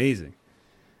 this is amazing.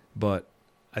 But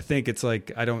I think it's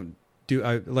like I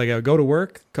go to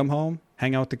work, come home,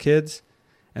 hang out with the kids,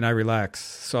 and I relax.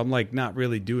 So I'm like not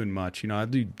really doing much. You know, I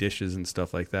do dishes and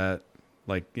stuff like that,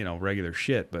 like, you know, regular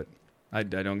shit. But I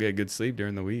don't get good sleep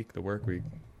during the week, the work week.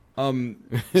 So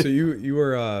you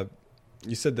were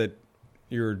you said that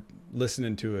you were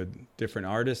listening to a different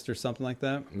artist or something like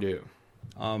that. Yeah.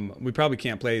 We probably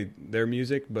can't play their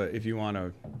music, but if you want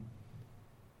to,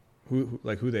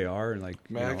 who they are and like.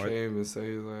 Man, I can't even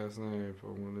say his last name if I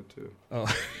wanted to.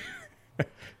 Oh.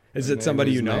 Is it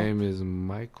somebody you know? His name is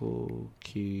Michael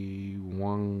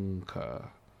Kiwanuka.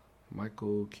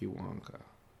 Michael Kiwanuka.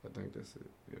 I think that's it.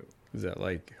 Yeah. Is that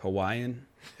like Hawaiian?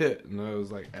 No, it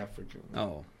was like African.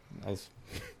 Oh,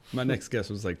 my next guess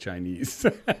was like Chinese.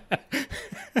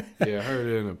 Yeah, I heard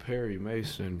it in a Perry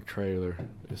Mason trailer.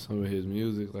 It's some of his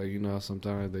music. Like, you know,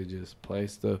 sometimes they just play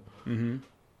stuff. Mm-hmm.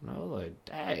 And I was like,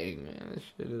 dang, man, this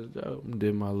shit is dope. And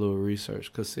did my little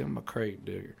research. Because, see, I'm a crate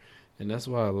digger. And that's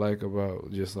what I like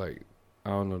about just, like, I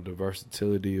don't know, the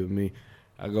versatility of me.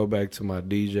 I go back to my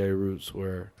DJ roots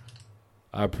where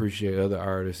I appreciate other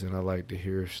artists and I like to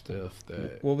hear stuff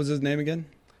that... What was his name again?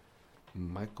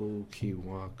 Michael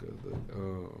Kiwanuka.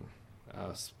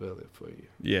 I'll spell it for you.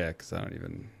 Yeah, because I don't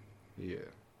even... Yeah.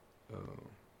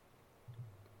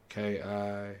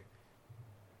 Kiwanuka.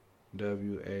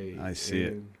 I see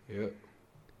it. Yep.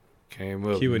 Came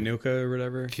up. Kiwanuka or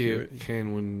whatever?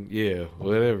 Yeah,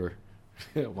 whatever.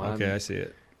 Okay, I see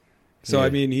it. So, yeah. I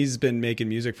mean, he's been making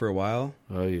music for a while?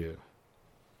 Oh, yeah.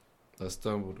 I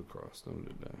stumbled across them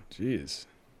today. Jeez.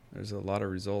 There's a lot of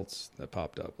results that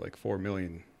popped up, like 4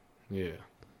 million. Yeah.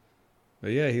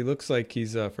 But yeah, he looks like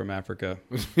he's from Africa.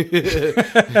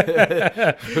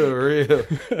 For real.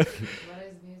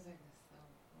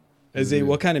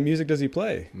 What kind of music does he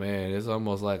play? Man, it's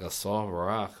almost like a soft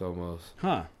rock almost.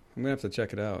 Huh. I'm going to have to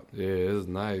check it out. Yeah, it's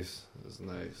nice. It's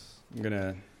nice. I'm going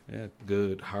to, yeah.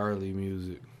 Good Harley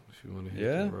music if you want to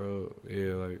hit the road.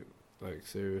 Yeah, like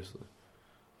seriously.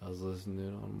 I was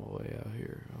listening on my way out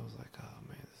here. I was like, oh,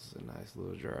 man, this is a nice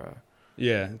little drive.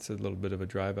 Yeah, it's a little bit of a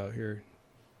drive out here.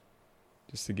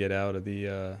 Just to get out of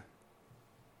the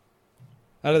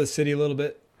city a little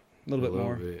bit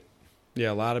more. Bit.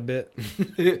 Yeah, a lot of bit.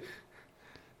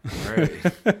 Right.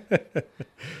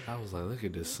 I was like, look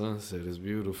at this sunset. It's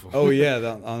beautiful. Oh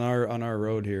yeah, on our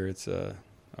road here, it's our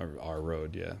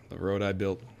road. Yeah, the road I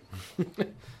built.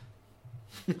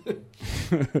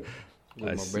 With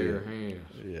my bare hands.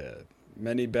 Yeah,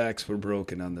 many backs were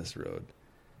broken on this road.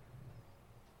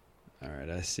 All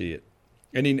right, I see it.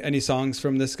 Any songs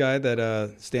from this guy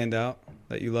that stand out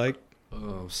that you like?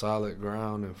 Solid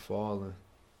Ground and Falling.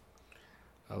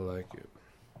 I like it.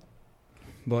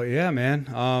 But yeah,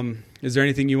 man. Is there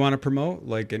anything you want to promote?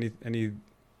 Like any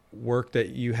work that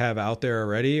you have out there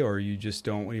already, or you just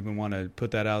don't even want to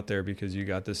put that out there because you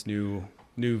got this new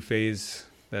phase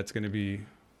that's going to be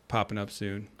popping up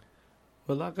soon?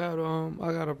 Well, I got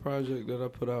a project that I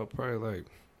put out probably like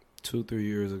 2-3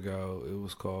 years ago. It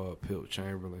was called Pilt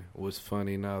Chamberlain. What's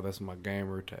funny now, that's my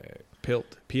gamer tag.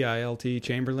 Pilt, P-I-L-T,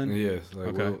 Chamberlain? Yes.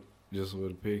 Like okay. Just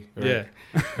with a P. Right? Yeah.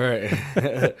 Right.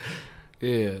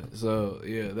 Yeah. So,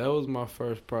 yeah, that was my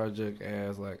first project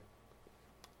as, like,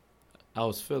 I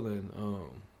was feeling,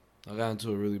 I got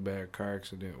into a really bad car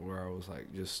accident where I was,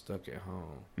 like, just stuck at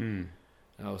home. Mm.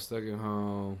 And I was stuck at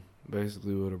home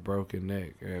basically with a broken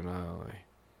neck, and I, like,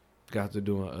 got to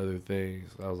doing other things.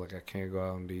 I was like, I can't go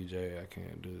out and DJ. I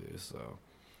can't do this. So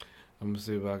I'm going to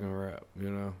see if I can rap, you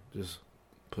know, just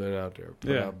put it out there.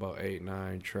 Put out about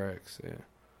 8-9 tracks and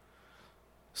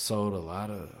sold a lot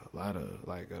of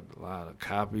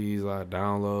copies, a lot of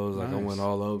downloads. Nice. Like I went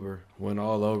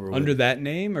all over. Under that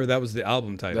name, or that was the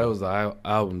album title? That was the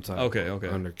album title. Okay.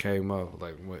 Under K-Mo,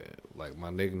 like my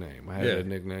nickname. I had that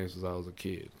nickname since I was a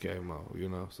kid, K-Mo, you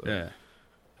know. So yeah.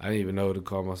 I didn't even know what to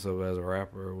call myself as a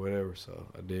rapper or whatever, so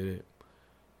I did it.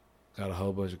 Got a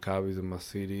whole bunch of copies of my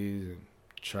CDs and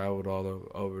traveled all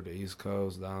over the East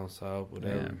Coast, down south,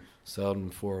 whatever. Damn. Sold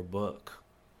them for $1.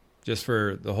 Just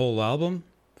for the whole album?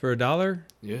 For $1?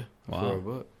 Yeah, wow.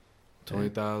 For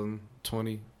 $1.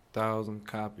 20,000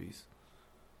 copies.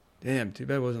 Damn, too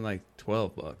bad it wasn't like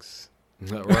 $12.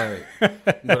 Right.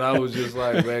 But I was just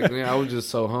like, back then, I was just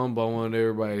so humble. I wanted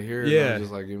everybody to hear it. Yeah. I was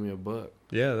just like, give me $1.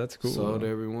 Yeah, that's cool. Sold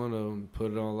every one of them,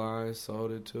 put it online,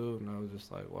 sold it too, and I was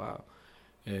just like, wow.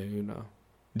 And, you know.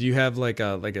 Do you have like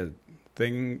a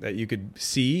thing that you could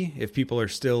see if people are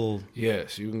still...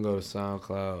 Yes, you can go to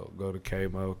SoundCloud, go to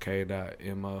K-Mo,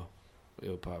 K.M.O.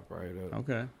 It'll pop right up.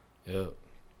 Okay. Yep.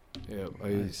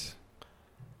 Nice.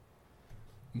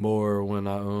 More when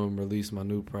I release my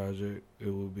new project, it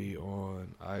will be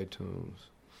on iTunes.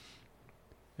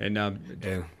 And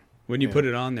when you put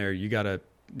it on there, do you have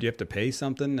to pay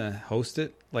something to host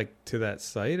it, like to that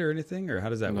site or anything, or how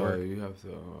does that work? No, you have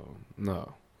to.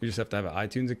 No, you just have to have an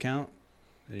iTunes account.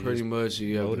 Pretty much,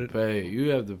 you have to pay. You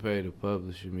have to pay to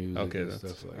publish your music. Okay, and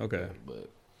stuff like that. But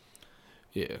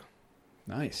yeah,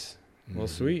 nice. Well,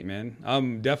 sweet, man.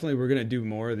 Definitely, we're gonna do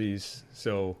more of these.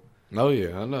 So. Oh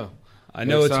yeah, I know. I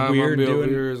know it's weird doing.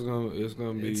 Here, it's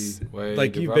gonna be way.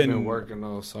 Like I've been working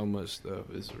on so much stuff.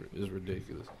 It's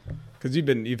ridiculous. Because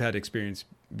you've had experience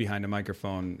behind a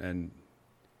microphone, and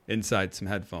inside some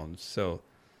headphones. So,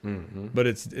 but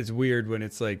it's weird when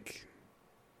it's like,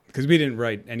 because we didn't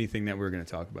write anything that we were going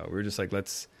to talk about. We were just like,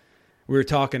 we were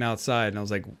talking outside, and I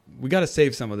was like, we got to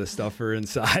save some of this stuff for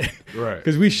inside. Right.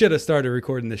 Because we should have started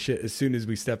recording this shit as soon as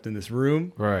we stepped in this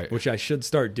room. Right. Which I should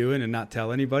start doing and not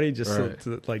tell anybody. Just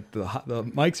like the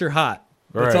mics are hot.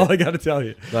 Right. That's all I got to tell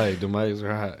you. Like, the mics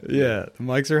are hot. Yeah, the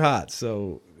mics are hot.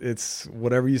 So it's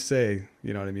whatever you say,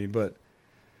 you know what I mean? But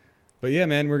yeah,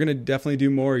 man, we're going to definitely do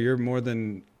more. You're more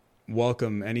than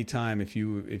welcome anytime. If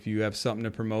you have something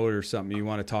to promote or something you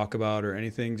want to talk about or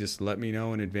anything, just let me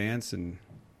know in advance, and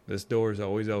this door is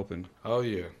always open. Oh,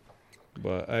 yeah.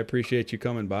 But I appreciate you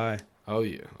coming by. Oh,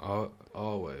 yeah.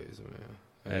 Always, man.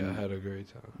 And I had a great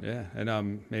time. Yeah,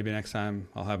 and maybe next time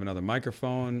I'll have another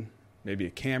microphone, maybe a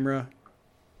camera.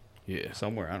 Yeah.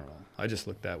 Somewhere, I don't know. I just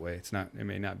look that way. It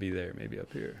may not be there, maybe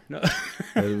up here. No.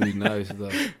 That'd be nice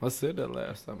though. I said that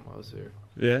last time I was here.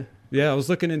 Yeah. Yeah, I was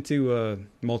looking into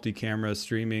multi-camera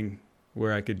streaming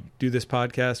where I could do this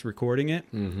podcast recording it.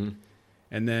 Mm-hmm.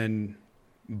 And then,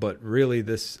 but really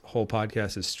this whole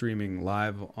podcast is streaming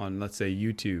live on, let's say,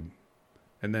 YouTube.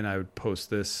 And then I would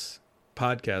post this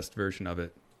podcast version of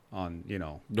it on,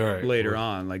 later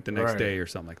on, like the next day or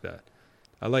something like that.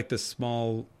 I like the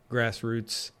small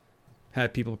grassroots,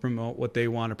 have people promote what they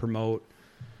want to promote.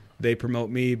 They promote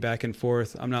me back and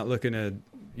forth. I'm not looking to,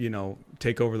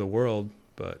 take over the world,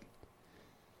 but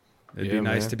it'd be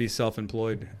nice to be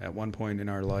self-employed at one point in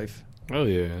our life. Oh,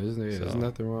 yeah. There's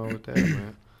nothing wrong with that,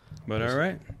 man. But all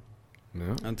right.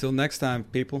 Yeah. Until next time,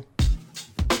 people.